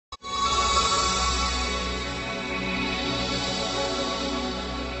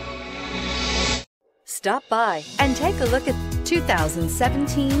Stop by and take a look at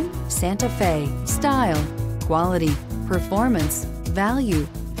 2017 Santa Fe. Style, quality, performance, value.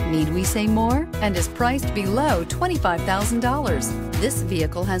 Need we say more? And is priced below $25,000. This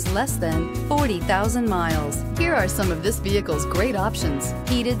vehicle has less than 40,000 miles. Here are some of this vehicle's great options: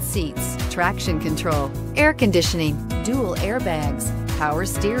 heated seats, traction control, air conditioning, dual airbags, power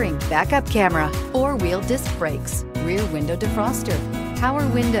steering, backup camera, four-wheel disc brakes, rear window defroster, power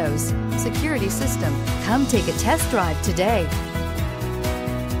windows, security system. Come take a test drive today.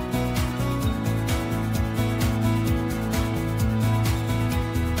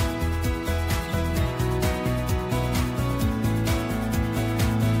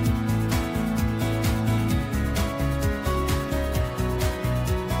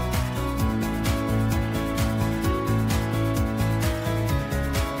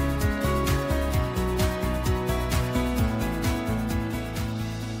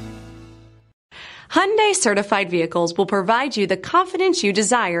 Hyundai certified vehicles will provide you the confidence you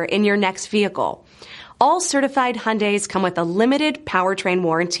desire in your next vehicle. All certified Hyundais come with a limited powertrain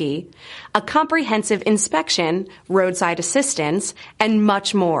warranty, a comprehensive inspection, roadside assistance, and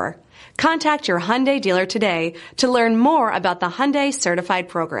much more. Contact your Hyundai dealer today to learn more about the Hyundai certified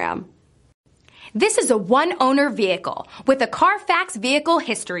program. This is a one-owner vehicle with a Carfax Vehicle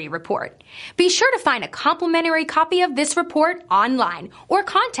History Report. Be sure to find a complimentary copy of this report online or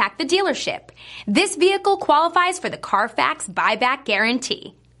contact the dealership. This vehicle qualifies for the Carfax Buyback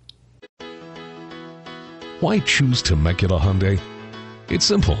Guarantee. Why choose Temecula Hyundai? It's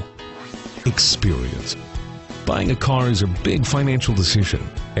simple. Experience. Buying a car is a big financial decision,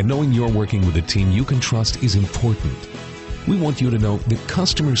 and knowing you're working with a team you can trust is important. We want you to know that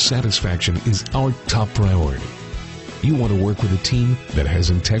customer satisfaction is our top priority. You want to work with a team that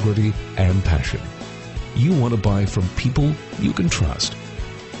has integrity and passion. You want to buy from people you can trust.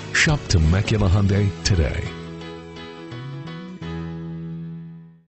 Shop Temecula Hyundai today.